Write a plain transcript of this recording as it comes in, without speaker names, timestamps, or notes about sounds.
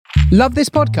Love this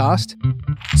podcast?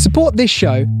 Support this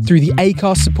show through the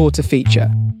Acast supporter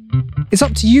feature. It's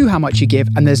up to you how much you give,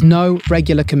 and there's no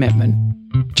regular commitment.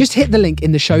 Just hit the link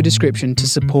in the show description to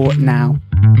support now.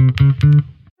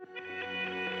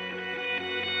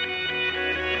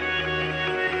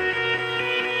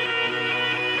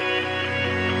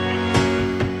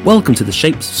 Welcome to The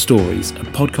Shapes of Stories, a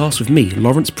podcast with me,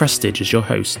 Lawrence Prestige, as your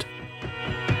host.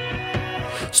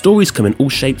 Stories come in all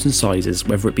shapes and sizes,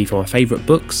 whether it be from our favourite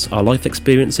books, our life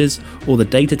experiences, or the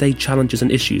day-to-day challenges and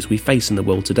issues we face in the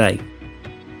world today.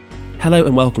 Hello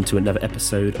and welcome to another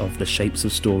episode of The Shapes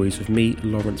of Stories with me,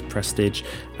 Lawrence Prestige,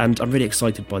 and I'm really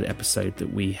excited by the episode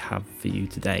that we have for you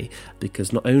today,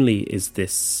 because not only is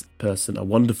this person a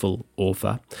wonderful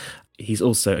author, he's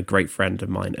also a great friend of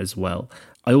mine as well.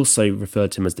 I also refer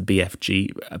to him as the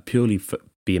BFG, purely for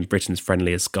being Britain's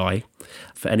friendliest guy.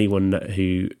 For anyone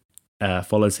who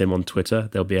follows him on Twitter,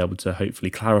 they'll be able to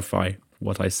hopefully clarify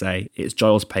what I say. It's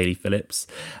Giles Paley-Phillips,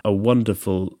 a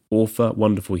wonderful author,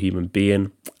 wonderful human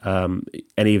being.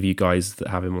 Any of you guys that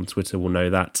have him on Twitter will know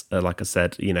that. Like I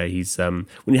said, you know, he's when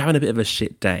you're having a bit of a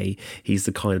shit day, he's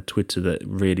the kind of Twitter that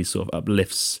really sort of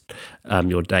uplifts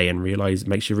your day and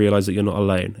makes you realise that you're not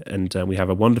alone. And we have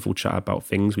a wonderful chat about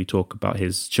things. We talk about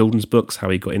his children's books, how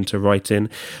he got into writing.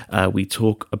 We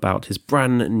talk about his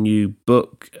brand new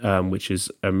book, which is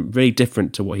really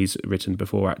different to what he's written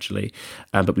before, actually.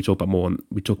 But we talk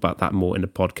about that more in the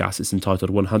podcast. It's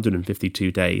entitled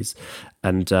 152 Days.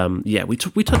 And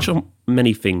we touch on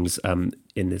many things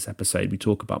in this episode. We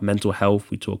talk about mental health.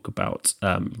 We talk about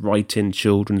writing,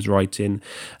 children's writing,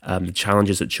 the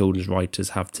challenges that children's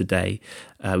writers have today.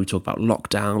 We talk about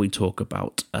lockdown. We talk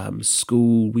about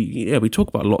school. We talk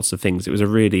about lots of things. It was a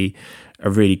really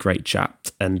great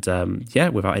chat. And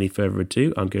without any further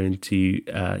ado, I'm going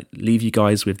to leave you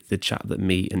guys with the chat that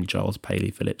me and Giles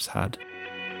Paley-Phillips had.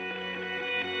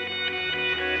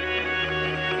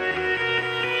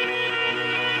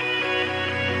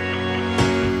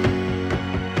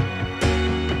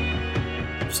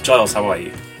 Giles, how are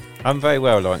you? I'm very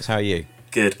well, Lawrence. How are you?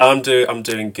 Good. I'm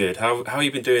doing good. How have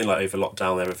you been doing, like, over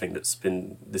lockdown and everything that's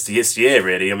been this year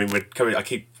really? I mean, we're coming.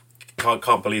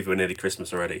 Can't believe we're nearly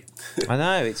Christmas already. I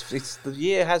know it's the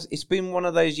year it's been one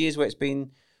of those years where it's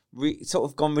been sort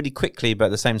of gone really quickly, but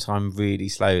at the same time really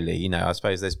slowly. You know, I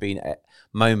suppose there's been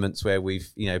moments where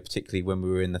we've, you know, particularly when we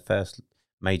were in the first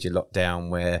major lockdown,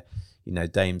 where, you know,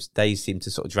 days seemed to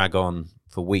sort of drag on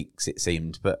for weeks, it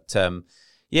seemed, but.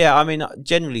 Yeah, I mean,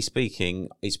 generally speaking,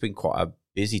 it's been quite a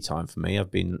busy time for me.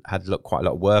 I've had quite a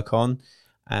lot of work on,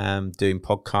 doing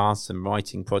podcasts and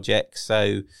writing projects.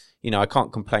 So, you know, I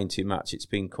can't complain too much. It's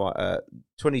been quite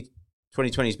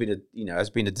 2020 has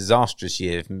been a disastrous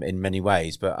year in many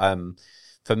ways. But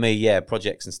for me, yeah,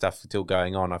 projects and stuff still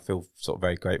going on. I feel sort of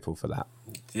very grateful for that.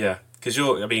 Yeah, because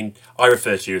I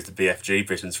refer to you as the BFG,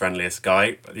 Britain's friendliest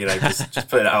guy, you know, just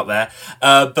put it out there.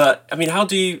 But, I mean, how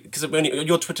do you, because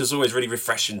your Twitter's always really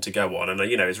refreshing to go on, and,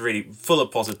 you know, it's really full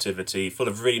of positivity, full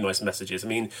of really nice messages. I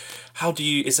mean,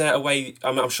 is there a way,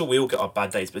 I'm sure we all get our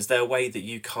bad days, but is there a way that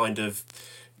you kind of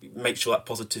make sure that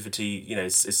positivity, you know,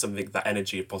 is something, that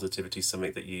energy of positivity is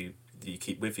something that you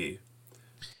keep with you?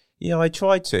 Yeah, I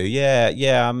try to.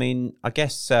 Yeah. I mean, I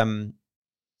guess...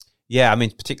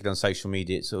 particularly on social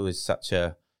media, it's always such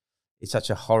a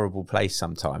horrible place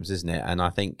sometimes, isn't it? And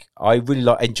I think I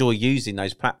really enjoy using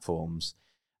those platforms,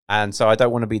 and so I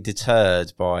don't want to be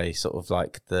deterred by sort of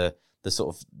like the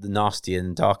nasty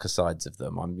and darker sides of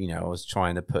them. I was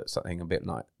trying to put something a bit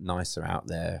nicer out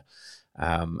there,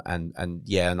 and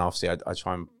obviously I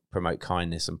try and promote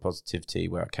kindness and positivity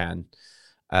where I can.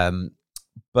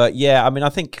 But yeah, I mean, I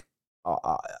think.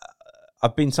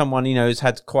 I've been someone, you know, who's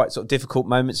had quite sort of difficult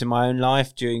moments in my own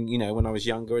life during, you know, when I was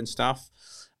younger and stuff.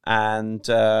 And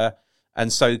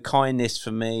so kindness for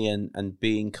me and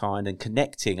being kind and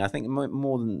connecting, I think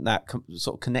more than that,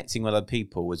 sort of connecting with other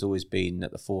people has always been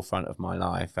at the forefront of my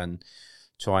life, and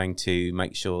trying to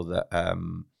make sure that, I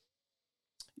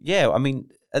mean,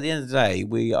 at the end of the day,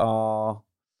 we are,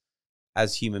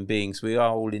 as human beings, we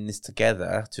are all in this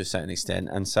together to a certain extent.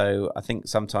 And so I think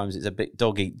sometimes it's a bit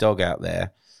dog eat dog out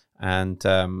there. And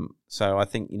so I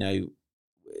think, you know,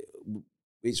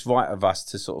 it's right of us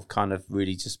to sort of kind of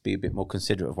really just be a bit more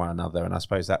considerate of one another. And I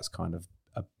suppose that's kind of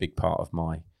a big part of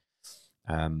my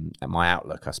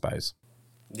outlook, I suppose.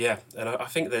 Yeah, and I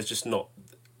think there's just not,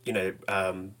 you know,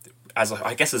 as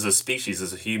a species,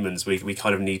 as humans, we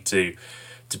kind of need to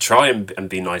try and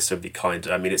be nicer and be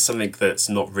kinder. I mean, it's something that's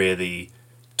not really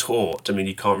taught. I mean,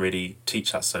 you can't really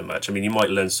teach that so much. I mean, you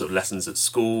might learn sort of lessons at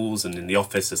schools and in the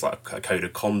office. There's like a code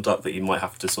of conduct that you might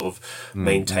have to sort of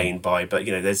maintain by. But,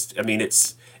 you know, it's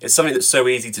it's something that's so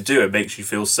easy to do. It makes you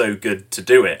feel so good to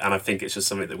do it, and I think it's just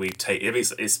something that we take. I mean,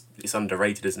 it's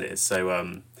underrated, isn't it? It's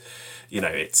so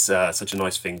it's such a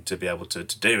nice thing to be able to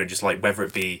do, and just like whether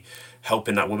it be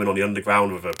helping that woman on the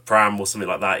underground with a pram or something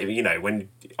like that. When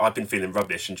I've been feeling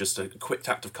rubbish, and just a quick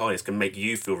act of kindness can make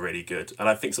you feel really good. And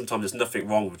I think sometimes there's nothing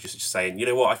wrong with just saying, you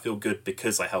know what, I feel good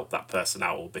because I helped that person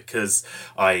out, or because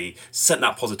I sent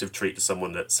that positive treat to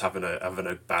someone that's having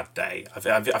a bad day. I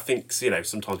think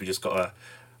sometimes we just gotta.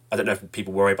 I don't know if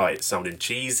people worry about it sounding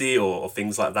cheesy or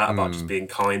things like that, about just being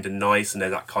kind and nice, and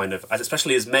there's that kind of,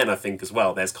 especially as men, I think as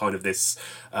well, there's kind of this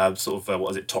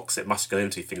toxic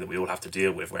masculinity thing that we all have to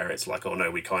deal with, where it's like, oh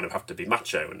no, we kind of have to be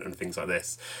macho and things like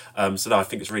this. So no, I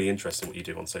think it's really interesting what you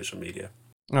do on social media.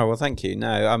 Oh, well, thank you.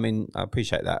 No, I mean, I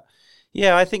appreciate that.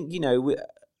 Yeah, I think,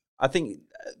 I think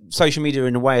social media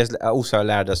in a way has also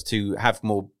allowed us to have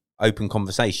more open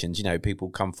conversations. People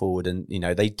come forward and,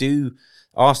 they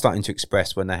are starting to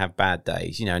express when they have bad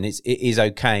days, and it is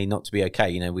okay not to be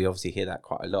okay. We obviously hear that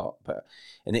quite a lot,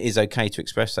 and it is okay to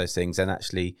express those things and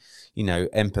actually,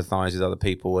 empathize with other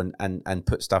people and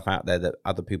put stuff out there that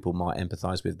other people might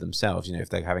empathize with themselves. If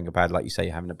they're having like you say,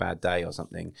 you're having a bad day or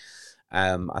something.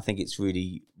 I think it's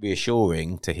really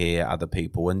reassuring to hear other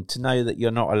people and to know that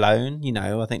you're not alone.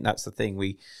 I think that's the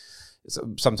thing.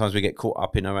 Sometimes we get caught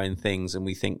up in our own things and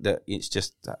we think that it's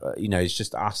just, it's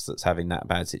just us that's having that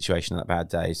bad situation, that bad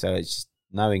day. So it's just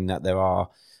knowing that there are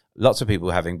lots of people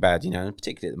having bad, and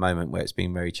particularly at the moment where it's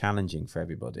been very challenging for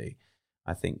everybody.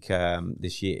 I think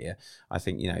this year,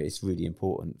 it's really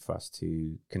important for us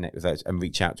to connect with those and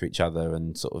reach out to each other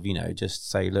and sort of,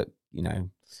 just say, look,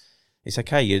 it's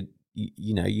okay.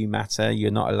 You matter.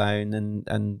 You're not alone,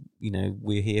 and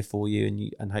we're here for you,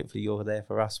 and hopefully you're there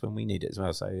for us when we need it as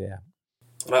well. So yeah.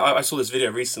 And I saw this video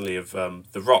recently of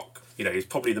The Rock. He's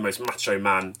probably the most macho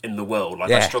man in the world.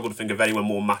 I struggle to think of anyone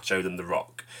more macho than The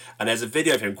Rock. And there's a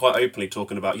video of him quite openly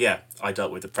talking about, I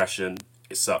dealt with depression.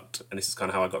 It sucked, and this is kind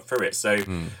of how I got through it. So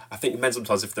I think men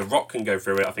sometimes, if The Rock can go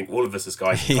through it, I think all of us as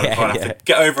guys kind of have to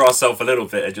get over ourselves a little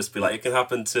bit and just be like, it can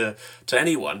happen to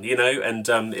anyone,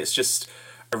 and it's just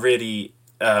a really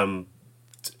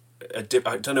I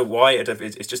don't know why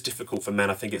it's just difficult for men.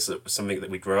 I think it's something that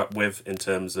we grew up with in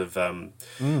terms of the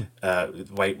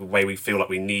way we feel like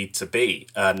we need to be.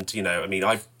 And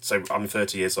I'm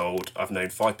 30 years old. I've known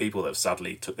 5 people that have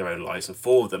sadly took their own lives, and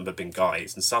 4 of them have been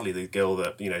guys. And sadly, the girl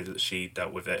that that she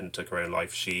dealt with it and took her own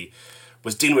life, she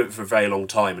was dealing with it for a very long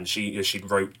time, and she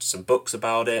wrote some books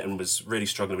about it and was really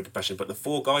struggling with depression. But the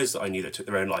 4 guys that I knew that took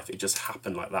their own life, it just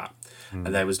happened like that, and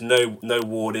there was no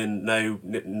warning, no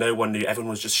one knew.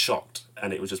 Everyone was just shocked,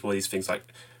 and it was just one of these things like,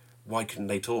 why couldn't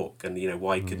they talk? And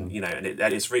why couldn't and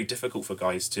it's really difficult for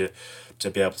guys to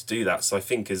be able to do that. So I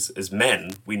think as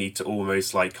men, we need to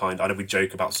almost I know we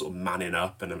joke about sort of manning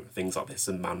up and things like this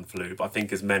and man flu, but I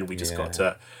think as men we just got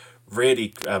to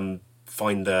really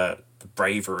find the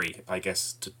bravery, I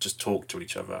guess, to just talk to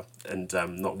each other and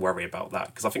not worry about that,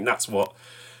 because I think that's what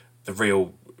the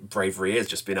real bravery is,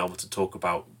 just being able to talk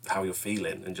about how you're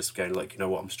feeling and just going like,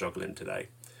 I'm struggling today.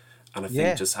 And I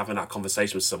think just having that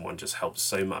conversation with someone just helps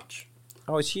so much.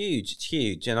 Oh, it's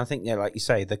huge. And I think, like you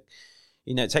say,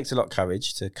 it takes a lot of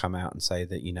courage to come out and say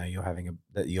that,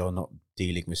 that you're not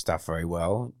dealing with stuff very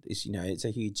well. It's, it's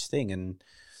a huge thing. And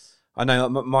I know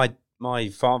my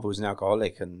father was an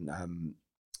alcoholic, and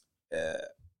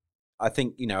I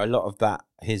think, a lot of that,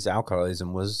 his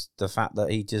alcoholism was the fact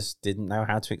that he just didn't know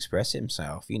how to express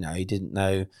himself. He didn't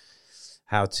know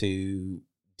how to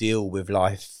deal with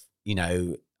life,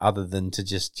 other than to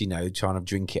just, trying to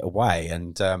drink it away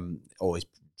and always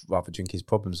rather drink his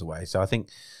problems away. So I think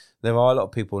there are a lot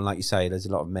of people, and like you say, there's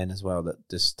a lot of men as well that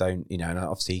just don't, and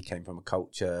obviously he came from a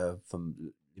culture,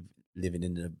 from living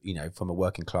in from a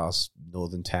working class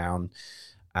northern town,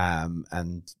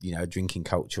 and drinking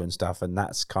culture and stuff, and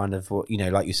that's kind of what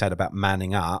like you said about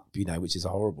manning up, which is a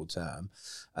horrible term,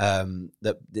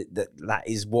 that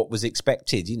is what was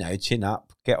expected, chin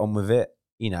up, get on with it,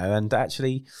 and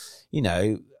actually,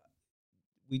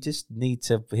 we just need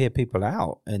to hear people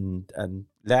out and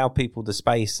allow people the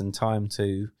space and time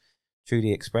to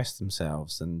truly express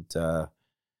themselves. And so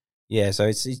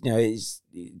it's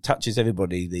it touches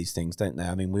everybody, these things, don't they?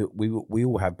 I mean, we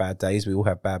all have bad days, we all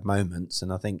have bad moments,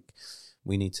 and I think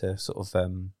we need to sort of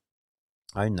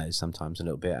own those sometimes a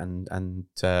little bit and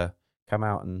come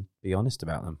out and be honest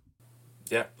about them.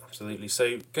 Yeah, absolutely.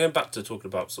 So going back to talking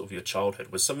about sort of your childhood,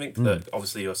 was something that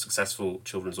obviously you're a successful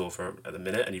children's author at the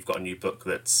minute, and you've got a new book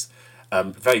that's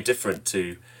very different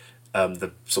to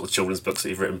the sort of children's books that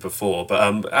you've written before.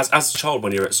 But as a child,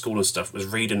 when you were at school and stuff, was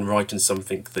reading and writing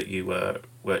something that you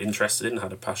were interested in,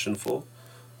 had a passion for?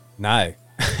 No.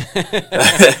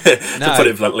 To put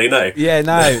it bluntly, no. Yeah,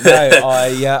 no.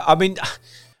 I mean,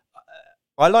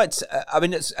 I liked. I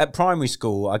mean, it's at primary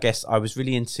school. I guess I was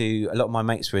really into. A lot of my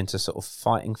mates were into sort of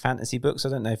fighting fantasy books. I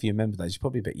don't know if you remember those. You're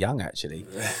probably a bit young, actually.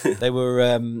 They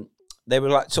were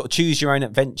like sort of choose your own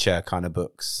adventure kind of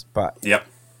books, but yep,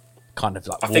 kind of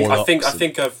like I know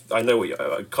what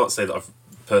I can't say that I've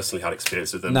personally had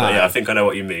experience with them. No. But yeah, I think I know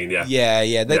what you mean. Yeah,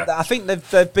 I think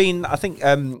they've been. I think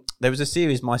there was a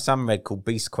series my son read called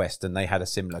Beast Quest, and they had a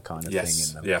similar kind of thing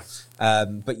in them. Yeah,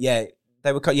 but yeah.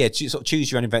 They were sort of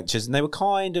choose your own adventures, and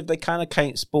they kind of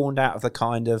came spawned out of the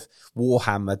kind of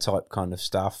Warhammer type kind of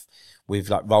stuff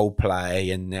with like role play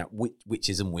and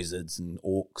witches and wizards and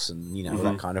orcs and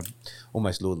that kind of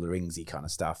almost Lord of the Ringsy kind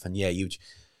of stuff. And yeah, you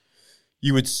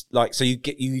would like so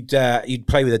you'd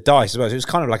play with a dice as well. So it was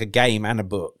kind of like a game and a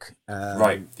book,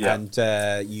 right? Yeah, and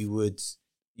you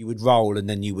would roll, and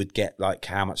then you would get like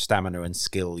how much stamina and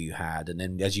skill you had, and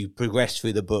then as you progressed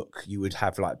through the book, you would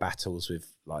have like battles with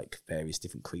like various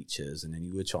different creatures, and then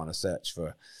you were trying to search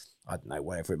for, I don't know,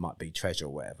 whatever it might be, treasure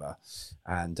or whatever,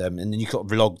 and then you sort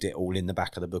of logged it all in the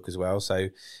back of the book as well. So,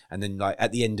 and then like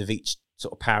at the end of each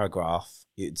sort of paragraph,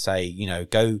 it'd say,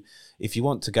 go if you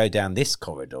want to go down this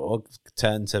corridor,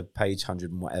 turn to page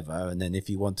 100 and whatever, and then if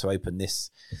you want to open this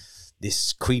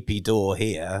creepy door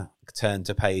here, turn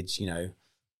to page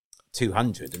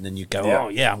 200, and then you go, oh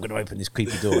yeah, I'm going to open this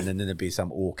creepy door, and then there'd be some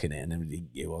orc in it, and then it'd eat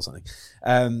you or something.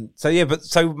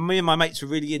 So me and my mates were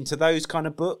really into those kind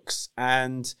of books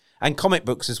and comic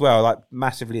books as well, like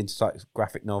massively into like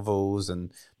graphic novels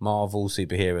and Marvel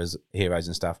heroes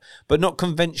and stuff, but not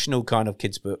conventional kind of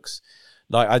kids books.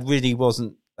 Like I really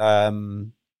wasn't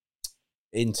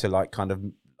into like kind of,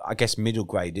 I guess middle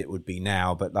grade it would be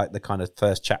now, but like the kind of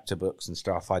first chapter books and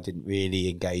stuff I didn't really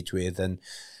engage with. And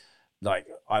like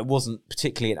I wasn't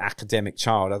particularly an academic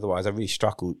child. Otherwise, I really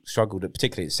struggled at,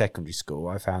 particularly at secondary school.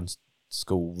 I found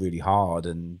school really hard,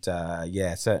 and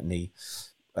certainly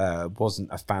wasn't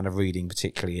a fan of reading,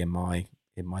 particularly in my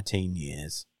teen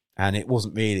years. And it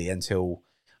wasn't really until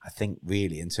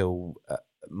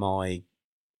my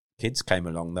kids came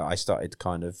along that I started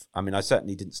kind of. I mean, I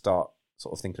certainly didn't start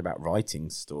sort of thinking about writing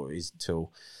stories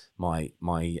until my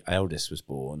eldest was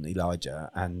born, Elijah,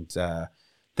 and.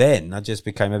 Then I just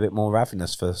became a bit more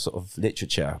ravenous for sort of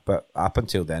literature, but up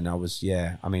until then I was,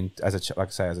 I mean, as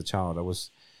a child, I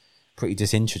was pretty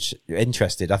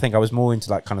disinterested. I think I was more into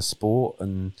like kind of sport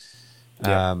and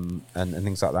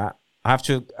things like that. I have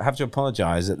to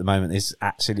apologise at the moment. It's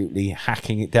absolutely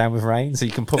hacking it down with rain, so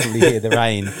you can probably hear the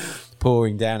rain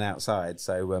pouring down outside.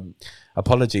 So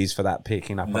apologies for that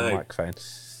picking up on the microphone.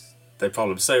 No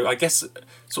problem. So I guess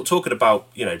sort of talking about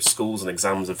schools and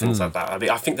exams and things like that. I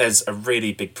mean, I think there's a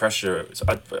really big pressure,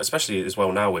 especially as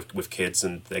well now with kids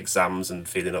and the exams and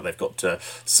feeling like they've got to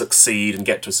succeed and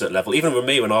get to a certain level. Even with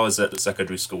me when I was at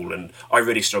secondary school, and I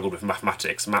really struggled with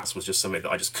mathematics. Maths was just something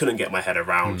that I just couldn't get my head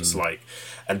around.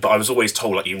 But I was always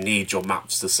told like you need your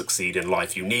maths to succeed in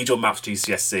life. You need your maths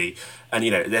GCSE, and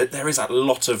there is a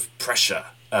lot of pressure.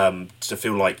 To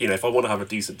feel like, if I want to have a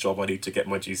decent job, I need to get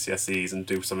my GCSEs and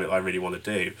do something that I really want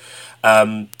to do.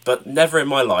 But never in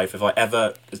my life has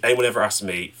anyone ever asked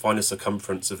me, find a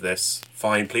circumference of this.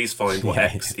 Please find what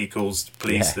X equals.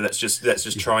 Please, let's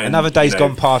just try and... Another day's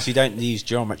gone past, you don't use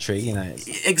geometry,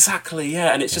 Exactly,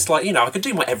 yeah. And it's just like, I could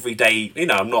do my everyday,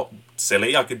 I'm not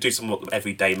silly. I could do some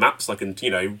everyday maps, and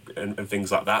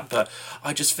things like that. But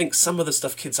I just think some of the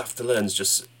stuff kids have to learn is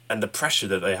just... And the pressure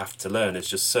that they have to learn is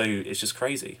just it's just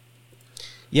crazy.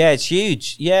 Yeah, it's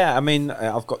huge. Yeah, I mean,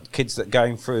 I've got kids that are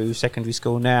going through secondary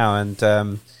school now, and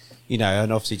and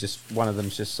obviously just one of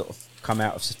them's just sort of come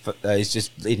out of, he's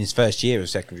just in his first year of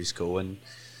secondary school, and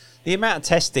the amount of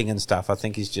testing and stuff I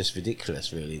think is just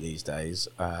ridiculous, really, these days.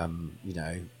 That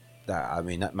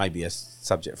may be a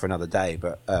subject for another day,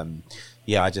 but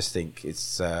I just think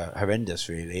it's horrendous,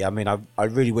 really. I mean, I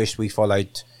really wish we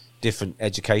followed different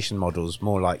education models,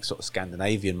 more like sort of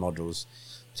Scandinavian models,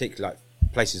 particularly like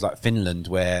places like Finland,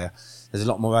 where there's a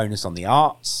lot more onus on the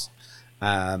arts,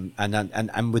 and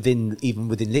within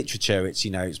literature, it's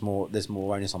there's more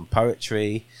onus on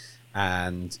poetry,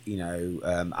 and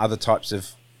other types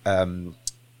of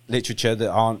literature that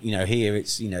aren't here.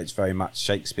 It's very much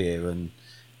Shakespeare and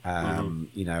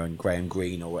and Graham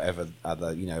Greene or whatever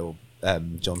other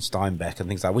John Steinbeck and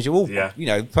things like that, which are all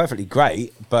perfectly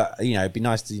great, but it'd be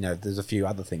nice to if there's a few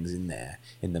other things in there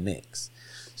in the mix.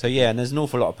 So and there's an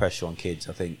awful lot of pressure on kids,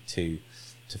 I think, to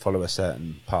follow a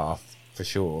certain path for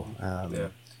sure.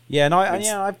 Yeah, and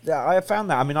I found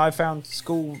that. I mean, I found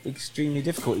school extremely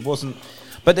difficult. It wasn't,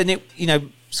 but then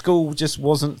school just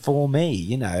wasn't for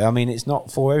me. I mean, it's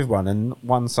not for everyone, and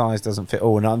one size doesn't fit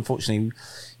all. And unfortunately,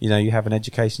 you have an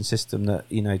education system that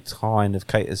kind of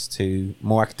caters to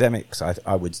more academics.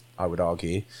 I would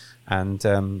argue, and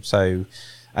so,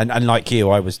 and like you,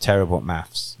 I was terrible at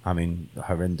maths. I mean,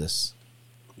 horrendous.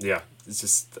 Yeah. It's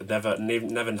just never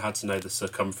had to know the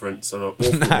circumference or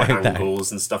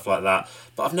angles and stuff like that.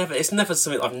 But it's never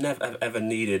something I've never ever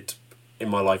needed in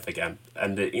my life again.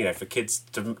 And for kids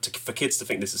to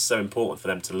think this is so important for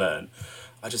them to learn,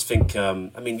 I just think. I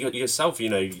mean, yourself.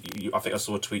 I think I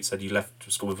saw a tweet said you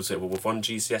left school with one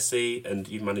GCSE, and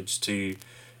you managed to,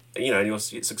 and you're a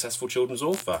successful children's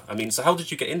author. I mean, so how did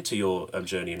you get into your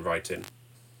journey in writing?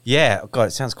 Yeah, God,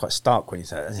 it sounds quite stark when you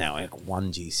say that. I got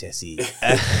one GCSE,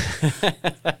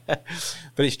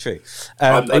 but it's true.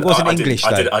 It wasn't English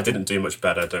though. I didn't do much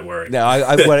better. Don't worry. No,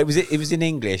 well, it was in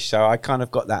English, so I kind of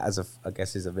got that as I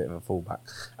guess as a bit of a fallback.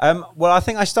 Well, I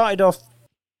think I started off.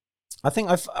 I think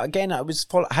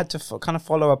had to kind of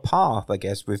follow a path, I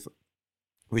guess, with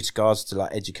regards to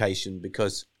like education,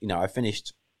 because I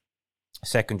finished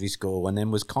secondary school and then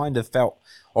was kind of felt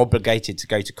obligated to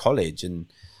go to college and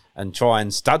try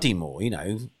and study more,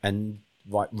 and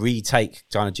like retake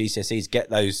kind of GCSEs, get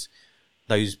those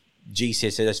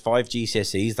GCSEs, those 5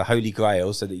 GCSEs, the holy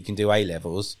grail, so that you can do A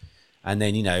levels, and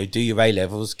then do your A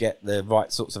levels, get the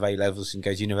right sorts of A levels, and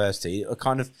go to university.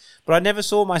 But I never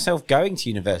saw myself going to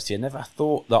university. I never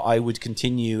thought that I would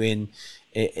continue in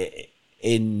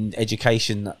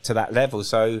education to that level.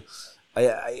 So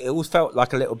it always felt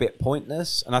like a little bit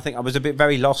pointless, and I think I was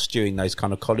very lost during those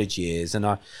kind of college years. And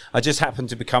I just happened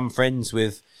to become friends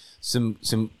with some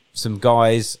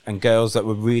guys and girls that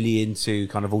were really into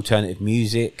kind of alternative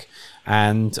music,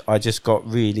 and I just got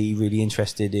really, really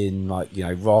interested in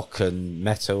rock and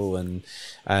metal, and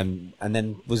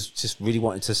then was just really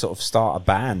wanted to sort of start a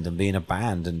band and be in a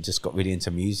band, and just got really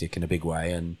into music in a big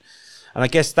way. And I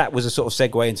guess that was a sort of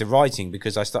segue into writing,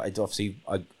 because I started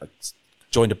I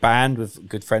joined a band with a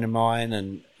good friend of mine,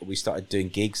 and we started doing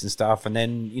gigs and stuff. And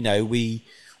then, we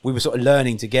were sort of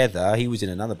learning together. He was in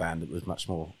another band that was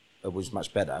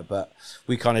much better, but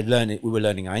we kind of we were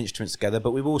learning our instruments together,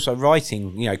 but we were also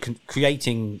writing,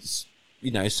 creating,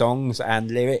 songs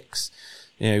and lyrics,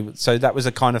 so that was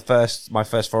my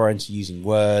first foray into using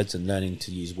words and learning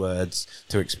to use words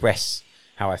to express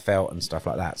how I felt and stuff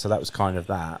like that. So that was kind of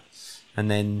that.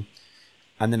 And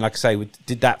then, like I say, we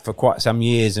did that for quite some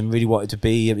years and really wanted to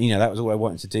be, that was all I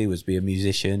wanted to do, was be a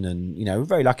musician. And, we were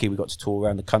very lucky. We got to tour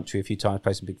around the country a few times,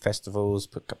 play some big festivals,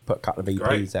 put a couple of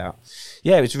EPs out.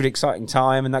 Yeah, it was a really exciting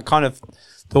time. And that kind of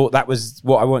thought that was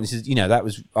what I wanted to,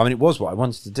 it was what I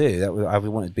wanted to do. I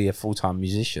wanted to be a full-time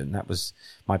musician. That was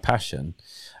my passion.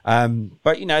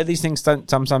 But, these things don't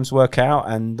sometimes work out,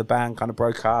 and the band kind of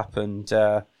broke up. And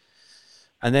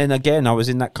then again, I was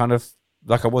in that kind of,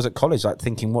 like I was at college, like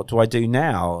thinking, what do I do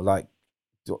now? Like,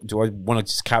 do I want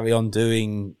to just carry on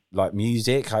doing like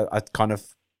music? I kind of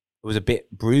was a bit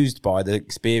bruised by the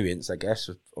experience, I guess,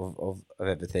 of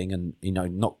everything, and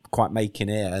not quite making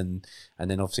it, and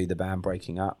then obviously the band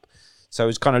breaking up. So I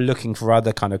was kind of looking for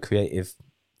other kind of creative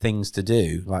things to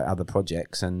do, like other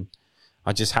projects, and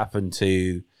I just happened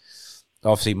to,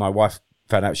 obviously my wife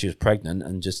found out she was pregnant,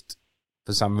 and just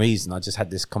for some reason I just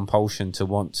had this compulsion to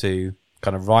want to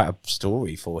kind of write a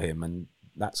story for him, and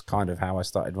that's kind of how I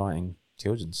started writing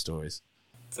children's stories.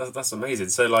 That's amazing.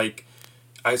 So, like,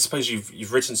 I suppose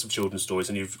you've written some children's stories,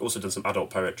 and you've also done some adult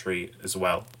poetry as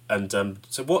well. And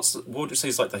so, what would you say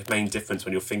is like the main difference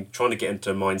when you're trying to get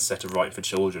into a mindset of writing for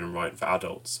children and writing for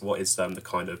adults? What is the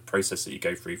kind of process that you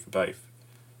go through for both?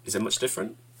 Is it much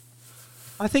different?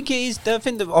 I think it is. I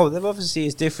think there obviously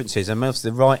is differences, and most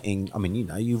of the writing. I mean,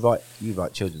 you write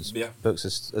children's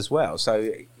books as well.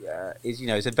 So,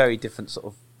 it's a very different sort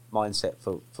of mindset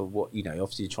for what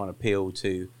Obviously, you're trying to appeal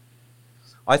to.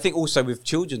 I think also with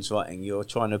children's writing, you're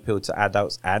trying to appeal to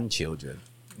adults and children.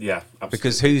 Yeah, absolutely.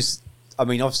 Because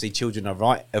obviously, children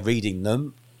are reading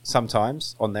them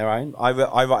sometimes on their own. I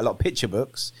write a lot of picture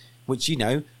books, which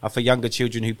are for younger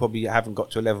children who probably haven't got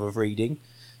to a level of reading.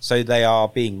 So they are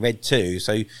being read too.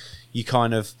 So you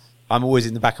I'm always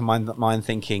in the back of my mind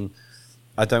thinking,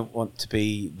 I don't want to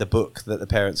be the book that the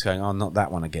parents are going, oh, not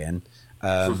that one again.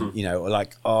 Or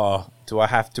like, oh, do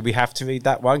we have to read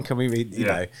that one? Can we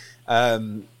read,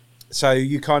 so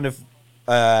you kind of,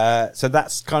 so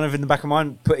that's kind of in the back of my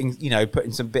mind,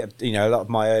 putting some bit of, a lot of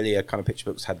my earlier kind of picture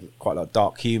books had quite a lot of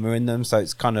dark humour in them. So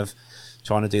it's kind of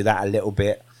trying to do that a little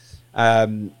bit.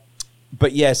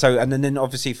 but yeah, so and then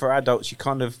obviously for adults, you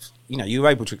kind of, you're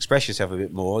able to express yourself a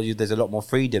bit more. There's a lot more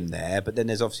freedom there, but then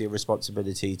there's obviously a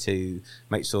responsibility to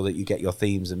make sure that you get your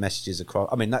themes and messages across.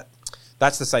 I mean,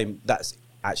 that's the same. That's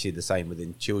actually the same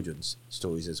within children's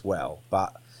stories as well.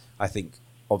 But I think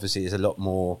obviously there's a lot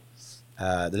more.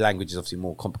 The language is obviously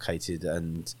more complicated,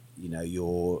 and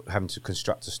you're having to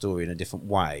construct a story in a different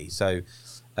way. So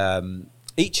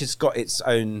each has got its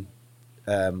own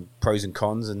pros and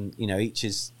cons, and each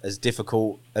is as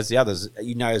difficult as the others.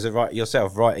 As a writer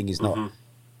yourself, writing is not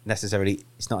necessarily,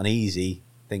 it's not an easy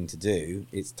thing to do.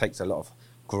 It takes a lot of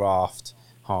graft,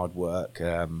 hard work,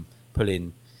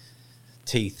 pulling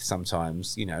teeth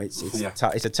sometimes.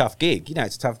 It's a tough gig.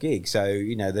 It's a tough gig. So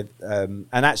and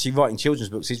actually writing children's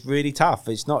books is really tough.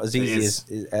 It's not as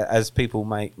easy as people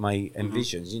may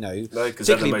envision. No, because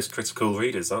they're the most critical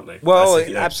readers, aren't they? Well,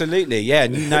 absolutely, yeah.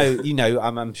 And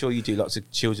I'm sure you do lots of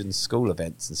children's school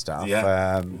events and stuff.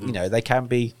 Yeah. They can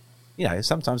be,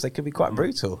 sometimes they can be quite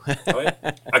brutal.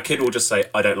 A kid will just say,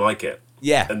 "I don't like it."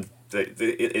 Yeah. And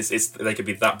they could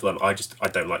be that blunt. I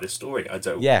don't like this story. I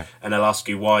don't. Yeah. And they'll ask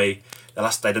you why.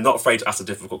 They're not afraid to ask the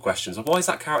difficult questions. Why is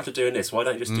that character doing this? Why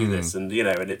don't you just do this? And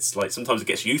and it's like sometimes it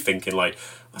gets you thinking like,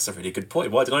 that's a really good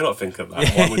point. Why did I not think of that?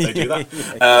 Why would they do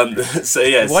that? So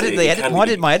yeah. Why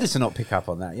did my editor not pick up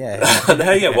on that? Yeah.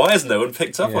 No, why has no one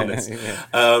picked up on this?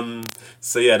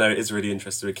 So yeah, no, it is really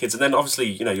interesting with kids. And then obviously,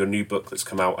 your new book that's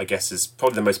come out, I guess, is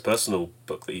probably the most personal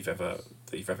book that you've ever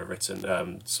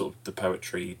written. Sort of the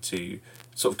poetry to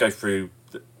sort of go through,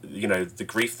 the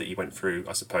grief that you went through,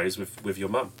 I suppose, with your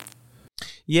mum.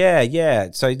 Yeah.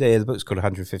 So the book's called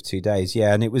 152 Days.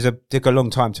 Yeah, and it took a long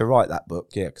time to write that book.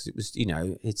 Yeah, because it was,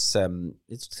 it's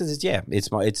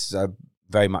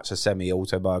very much a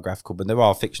semi-autobiographical, but there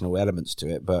are fictional elements to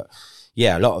it. But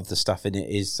yeah, a lot of the stuff in it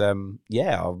is, are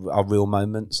real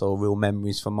moments or real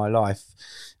memories from my life.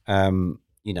 My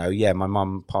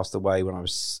mum passed away when I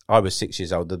was 6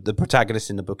 years old. The protagonist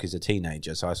in the book is a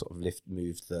teenager, so I sort of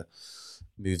moved the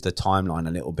timeline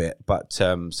a little bit. But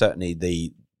certainly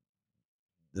the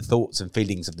thoughts and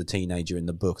feelings of the teenager in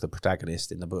the book, the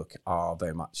protagonist in the book, are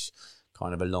very much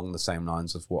kind of along the same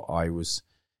lines of what I was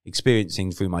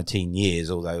experiencing through my teen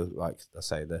years. Although, like I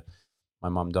say, my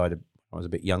mum died when I was a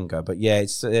bit younger. But yeah,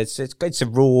 it's a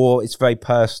raw. It's very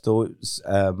personal. It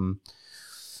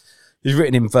was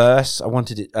written in verse. I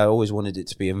always wanted it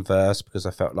to be in verse because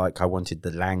I felt like I wanted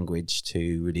the language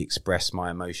to really express my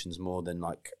emotions more than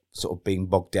like sort of being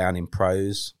bogged down in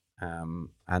prose.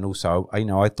 And also,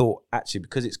 I thought actually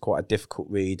because it's quite a difficult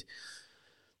read,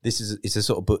 it's a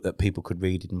sort of book that people could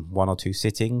read in one or two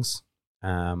sittings,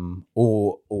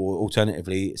 or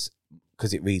alternatively, it's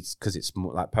because it's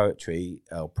more like poetry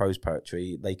or prose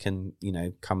poetry. They can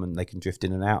come and they can drift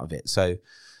in and out of it. So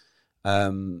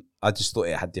I just thought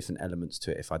it had different elements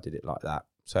to it if I did it like that.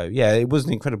 So yeah, it was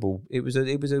an incredible. It was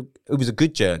a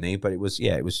good journey, but it was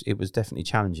definitely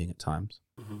challenging at times.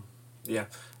 Mm-hmm. Yeah,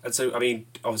 and so I mean,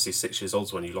 obviously 6 years old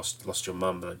is when you lost your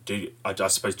mum. I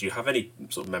suppose, do you have any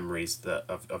sort of memories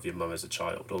of your mum as a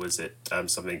child, or is it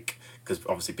something? Because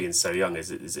obviously being so young,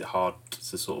 is it hard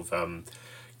to sort of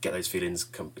get those feelings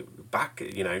come back?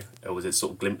 Or was it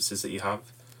sort of glimpses that you have?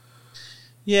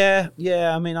 Yeah.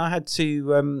 I mean, I had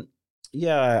to.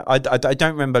 I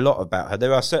don't remember a lot about her.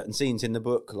 There are certain scenes in the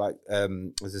book, like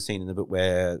there's a scene in the book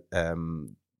where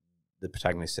the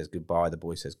protagonist says goodbye, the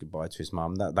boy says goodbye to his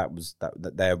mum. That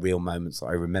they're real moments that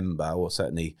I remember, or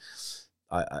certainly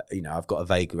I've got a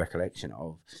vague recollection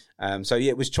of. So yeah,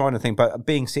 it was trying to think, but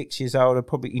being 6 years old, I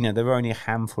probably there were only a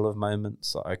handful of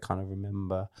moments that I kind of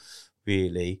remember,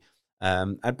 really.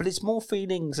 But it's more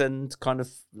feelings and kind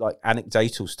of like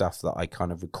anecdotal stuff that I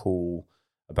kind of recall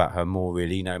about her more,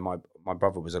 really. My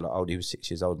brother was a lot older. He was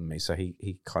 6 years older than me, so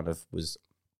he kind of was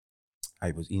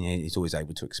able. He's always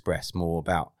able to express more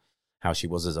about how she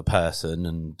was as a person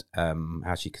and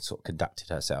how she sort of conducted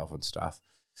herself and stuff.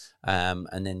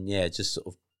 And then just sort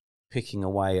of picking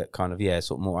away at kind of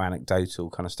sort of more anecdotal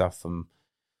kind of stuff from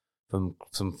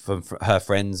her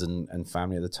friends and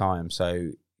family at the time.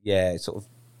 So yeah, it's sort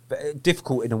of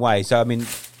difficult in a way. So I mean,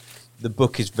 the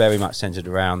book is very much centered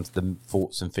around the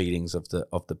thoughts and feelings of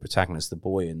the protagonist, the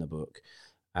boy in the book,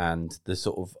 and the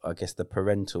sort of, I guess, the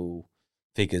parental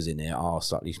figures in it are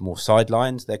slightly more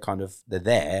sidelined. They're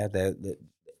there,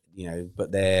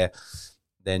 but they're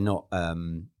not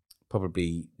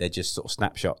probably, they're just sort of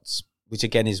snapshots, which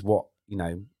again is what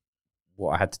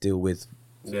I had to deal with.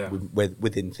 Yeah.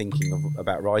 Within thinking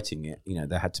about writing it,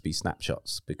 there had to be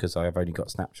snapshots because I've only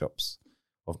got snapshots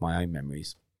of my own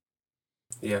memories.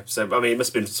 Yeah, so I mean, it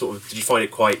must have been sort of. Did you find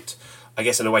it quite, I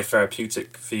guess, in a way,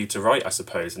 therapeutic for you to write, I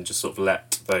suppose, and just sort of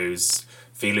let those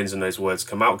feelings and those words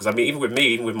come out. Because I mean,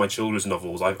 even with my children's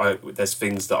novels, I there's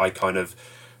things that I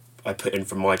put in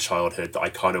from my childhood that I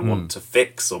kind of want to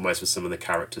fix almost with some of the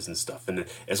characters and stuff, and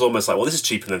it's almost like, well, this is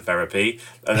cheaper than therapy,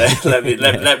 and then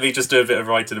let me just do a bit of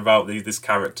writing about this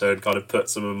character and kind of put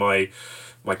some of my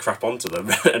crap onto them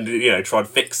and try and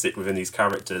fix it within these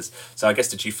characters. So I guess,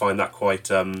 did you find that quite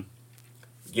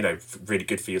really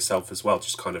good for yourself as well,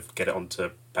 just kind of get it onto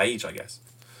page, I guess?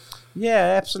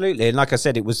 Yeah, absolutely. And like I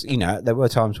said, it was, there were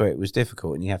times where it was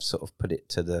difficult and you have to sort of put it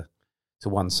to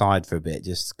one side for a bit,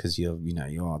 just because you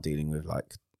are dealing with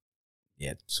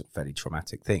sort of fairly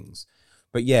traumatic things.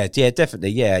 But yeah, definitely,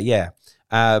 yeah.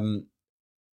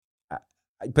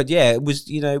 But yeah, it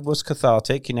was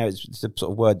cathartic. It's the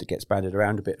sort of word that gets bandied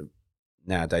around a bit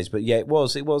nowadays. But yeah, it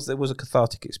was a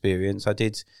cathartic experience. I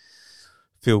did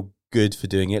feel good for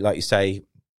doing it, like you say.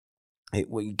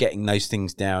 Getting those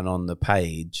things down on the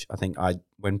page. I think I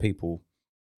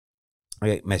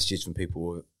get messages from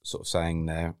people sort of saying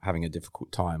they're having a difficult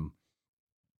time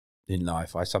in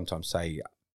life. I sometimes say,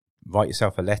 write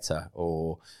yourself a letter,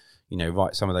 or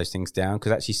write some of those things down,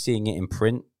 because actually seeing it in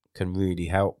print can really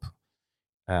help.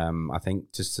 I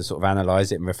think just to sort of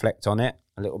analyze it and reflect on it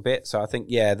a little bit. So I think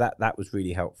that was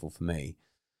really helpful for me.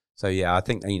 So yeah, I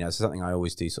think it's something I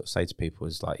always do sort of say to people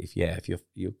is like, if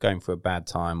you're going through a bad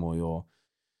time, or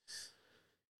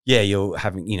you're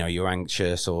having you're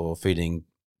anxious or feeling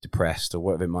depressed or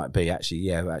whatever it might be, actually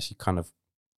kind of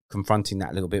confronting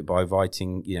that a little bit by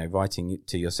writing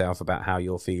to yourself about how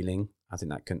you're feeling. I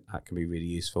think that can be really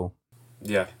useful.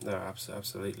 Yeah, no,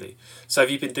 absolutely. So have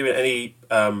you been doing any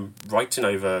writing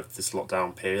over this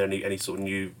lockdown period? Any sort of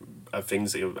new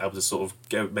things that you're able to sort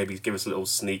of maybe give us a little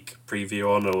sneak preview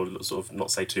on, or sort of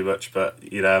not say too much, but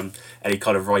any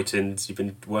kind of writings you've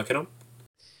been working on?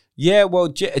 Yeah, well,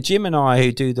 Jim and I,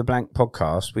 who do the Blank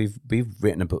podcast, we've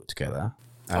written a book together.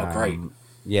 Oh, great.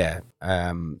 Yeah.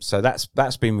 So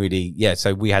that's been really,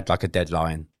 so we had like a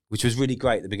deadline, which was really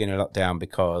great at the beginning of lockdown,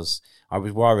 because I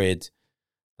was worried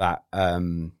that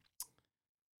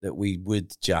that we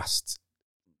would just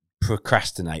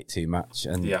procrastinate too much,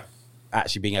 and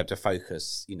actually being able to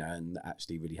focus, and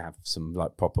actually really have some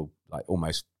like proper, like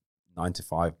almost 9 to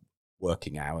 5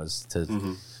 working hours to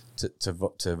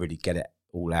really get it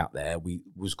all out there.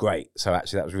 Was great. So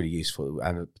actually that was really useful,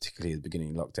 and particularly at the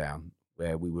beginning of lockdown,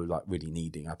 where we were like really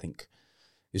needing, I think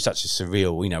it was such a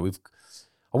surreal,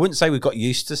 I wouldn't say we've got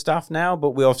used to stuff now,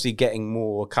 but we're obviously getting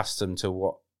more accustomed to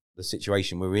what the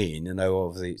situation we're in. And though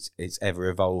obviously it's ever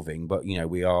evolving, but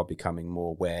we are becoming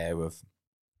more aware of,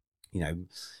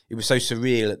 it was so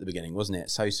surreal at the beginning, wasn't it?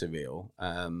 So surreal.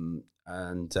 And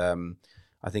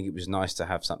I think it was nice to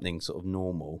have something sort of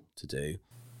normal to do.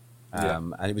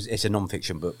 And it's a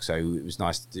non-fiction book, so it was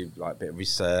nice to do like a bit of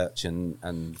research and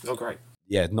oh, great.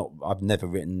 Yeah, I've never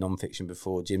written non-fiction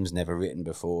before. Jim's never written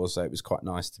before, so it was quite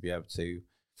nice to be able to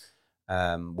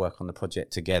work on the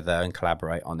project together and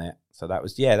collaborate on it. So that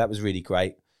was really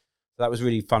great. That was a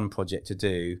really fun project to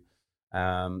do.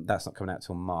 That's not coming out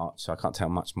till March, so I can't tell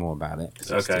much more about it,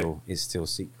 because it's still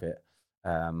secret.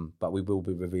 But we will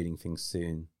be revealing things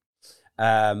soon.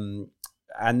 And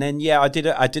then I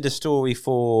did a story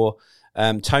for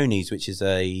Tony's, which is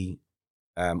a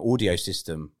audio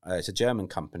system. It's a German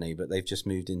company, but they've just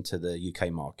moved into the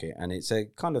UK market, and it's a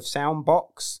kind of sound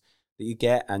box that you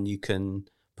get, and you can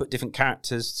put different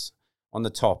characters on the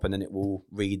top, and then it will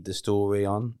read the story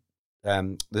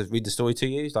read the story to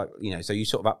you. Like, so you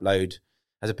sort of upload,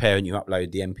 as a parent, you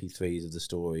upload the MP3s of the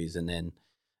stories, and then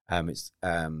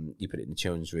you put it in the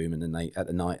children's room, and then at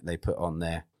the night they put on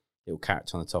their little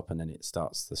character on the top, and then it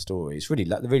starts the story. It's really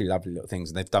lovely little things,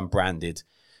 and they've done branded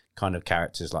kind of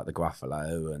characters like the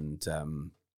Gruffalo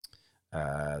and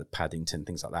Paddington,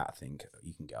 things like that. I think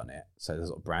you can get on it. So there's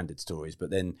sort of branded stories, but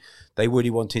then they really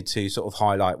wanted to sort of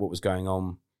highlight what was going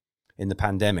on in the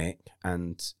pandemic,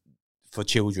 and for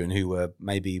children who were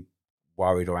maybe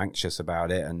worried or anxious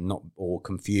about it, and or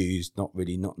confused, not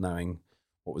knowing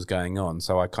what was going on.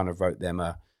 So I kind of wrote them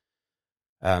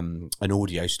an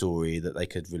audio story that they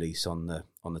could release on the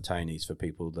Tonys for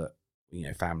people that,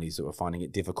 families that were finding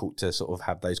it difficult to sort of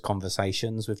have those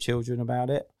conversations with children about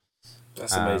it.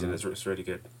 That's amazing. It's really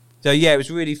good. So yeah, it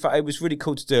was really fun. It was really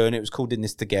cool to do, and it was called In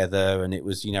This Together, and it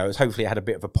was, hopefully it had a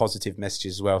bit of a positive message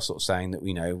as well, sort of saying that,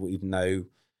 even though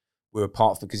we're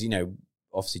apart, because,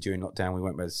 obviously during lockdown we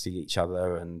weren't able to see each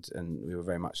other, and we were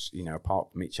very much,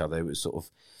 apart from each other. It was sort of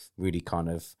really kind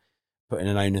of putting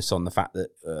an onus on the fact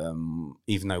that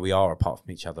even though we are apart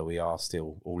from each other, we are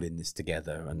still all in this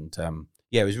together. And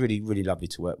it was really, really lovely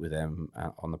to work with them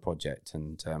on the project.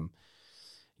 And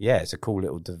it's a cool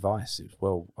little device.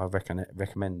 I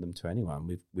recommend them to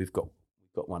anyone. We've got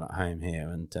got one at home here,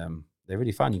 and they're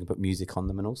really fun. You can put music on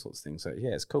them and all sorts of things. So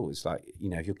yeah, it's cool. It's like, you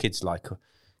know, if your kids like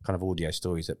kind of audio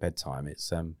stories at bedtime,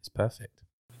 it's perfect.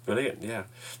 Brilliant. Yeah,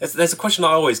 there's a question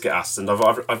I always get asked, and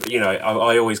I've you know,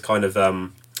 I always kind of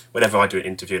whenever I do an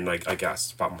interview and I get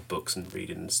asked about my books and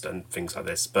reading and things like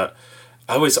this, but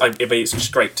I mean, it's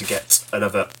just great to get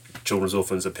another children's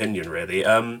author's opinion, really.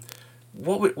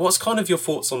 What's kind of your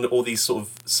thoughts on all these sort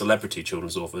of celebrity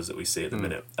children's authors that we see at the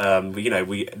minute? You know,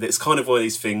 it's kind of one of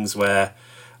these things where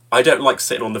I don't like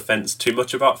sitting on the fence too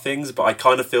much about things, but I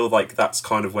kind of feel like that's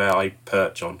kind of where I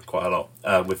perch on quite a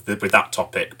lot with that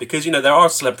topic, because, you know, there are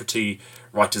celebrity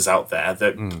writers out there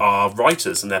that are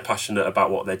writers and they're passionate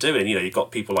about what they're doing. You know, you've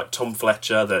got people like Tom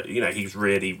Fletcher that, you know, he's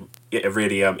really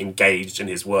engaged in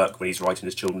his work when he's writing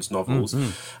his children's novels,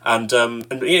 and you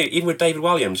know, even with David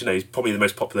Walliams, you know, he's probably the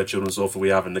most popular children's author we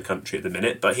have in the country at the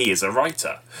minute, but he is a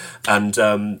writer, and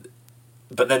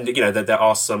but then, you know, there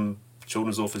are some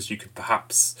children's authors you could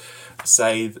perhaps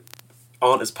say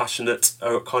aren't as passionate,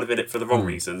 or kind of in it for the wrong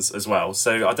reasons as well.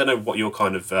 So I don't know what your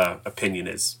kind of opinion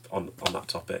is on that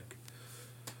topic.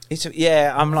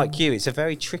 I'm like you. It's a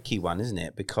very tricky one, isn't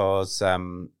it? Because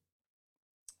you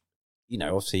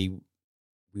know, obviously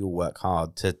we all work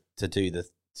hard to do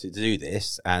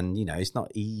this, and you know, it's not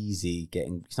easy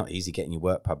getting your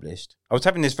work published. I was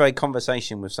having this very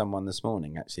conversation with someone this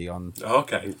morning, actually. We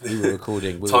were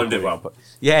recording. Timed it well.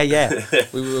 Yeah.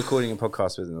 We were recording a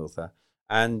podcast with an author,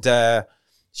 and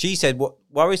she said what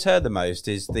worries her the most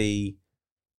is the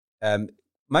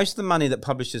most of the money that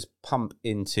publishers pump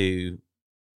into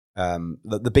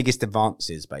the biggest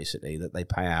advances, basically, that they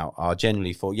pay out are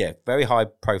generally for very high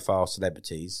profile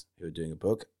celebrities who are doing a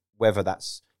book, whether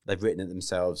that's they've written it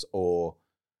themselves or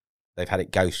they've had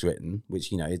it ghostwritten,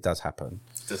 which, you know, it does happen.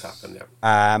 It does happen,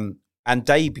 yeah. And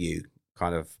debut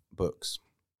kind of books.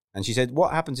 And she said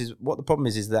what the problem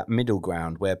is that middle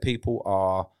ground where people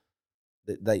are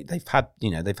they've had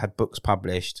books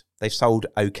published, they've sold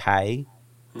okay,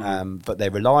 but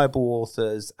they're reliable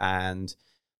authors and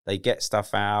they get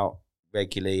stuff out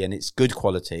regularly and it's good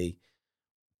quality,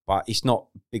 but it's not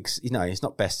big, you know, it's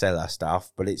not bestseller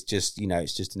stuff, but it's just, you know,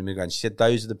 it's just in the middle. And she said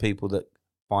those are the people that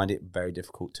find it very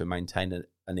difficult to maintain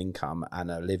an income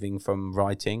and a living from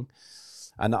writing.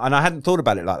 And I hadn't thought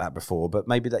about it like that before, but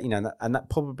maybe that, you know, and that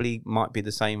probably might be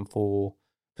the same for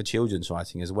children's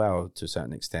writing as well, to a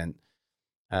certain extent.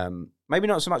 Maybe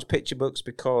not so much picture books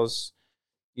because,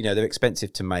 you know, they're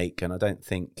expensive to make, and I don't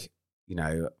think, you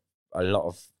know, I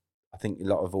think a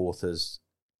lot of authors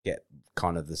get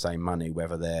kind of the same money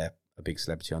whether they're a big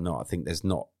celebrity or not. I think there's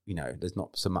not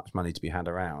so much money to be had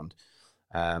around.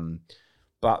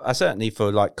 But certainly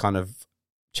for like kind of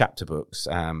chapter books,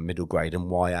 middle grade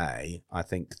and YA, I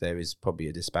think there is probably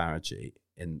a disparity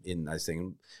in those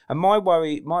things. And my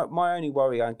only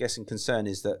worry, I guess, and concern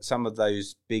is that some of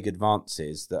those big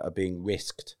advances that are being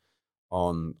risked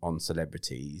on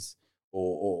celebrities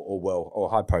or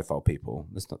high profile people,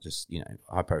 it's not just, you know,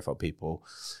 high profile people,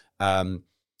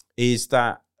 is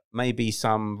that maybe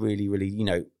some really, really, you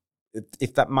know,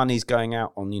 if that money's going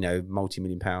out on, you know,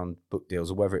 multi-million-pound book deals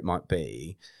or whatever it might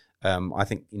be, I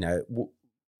think, you know,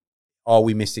 are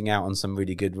we missing out on some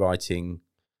really good writing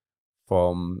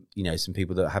from, you know, some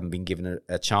people that haven't been given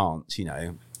a chance, you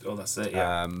know? Oh, that's it,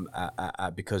 yeah.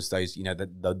 Because those, you know,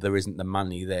 there isn't the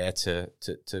money there to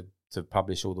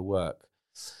publish all the work.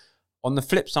 On the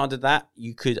flip side of that,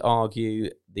 you could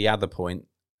argue the other point,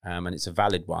 and it's a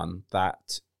valid one,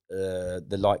 that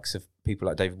the likes of people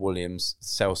like David Walliams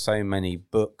sell so many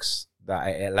books that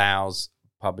it allows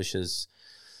publishers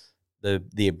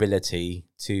the ability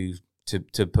to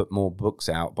put more books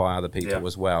out by other people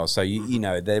as well. So you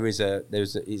know,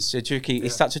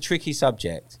 it's such a tricky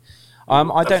subject.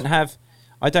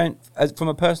 I don't from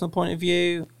a personal point of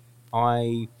view,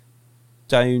 I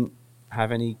don't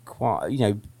have any you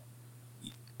know,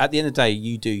 at the end of the day,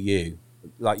 you do you.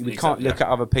 Like, we can't look at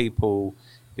other people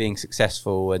being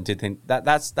successful and to think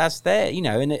that's their, you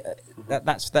know, and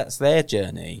that's their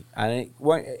journey, and it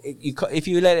won't. If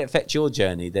you let it affect your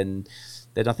journey, then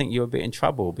I think you're a bit in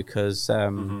trouble, because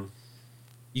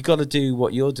you got to do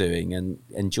what you're doing and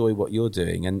enjoy what you're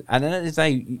doing, and at the end of the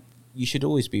day, you should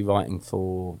always be writing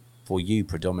for you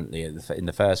predominantly in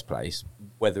the first place,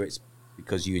 whether it's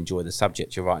because you enjoy the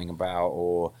subject you're writing about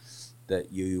or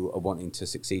that you are wanting to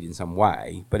succeed in some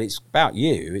way, but it's about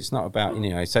you. It's not about, you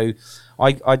know. So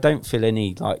I don't feel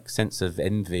any like sense of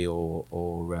envy or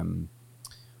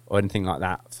anything like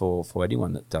that for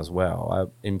anyone that does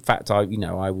well. In fact, I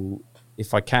will,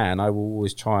 if I can, I will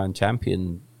always try and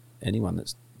champion anyone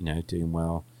that's, you know, doing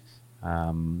well,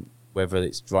 whether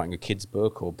it's writing a kid's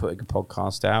book or putting a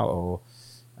podcast out or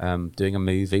doing a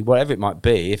movie, whatever it might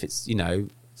be. If it's,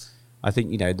 I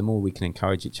think, the more we can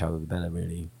encourage each other, the better,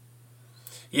 really.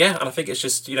 Yeah, and I think it's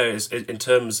just, in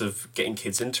terms of getting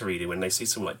kids into reading, when they see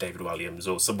someone like David Walliams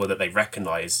or someone that they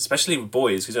recognise, especially with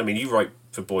boys, because, you write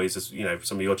for boys, as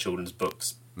some of your children's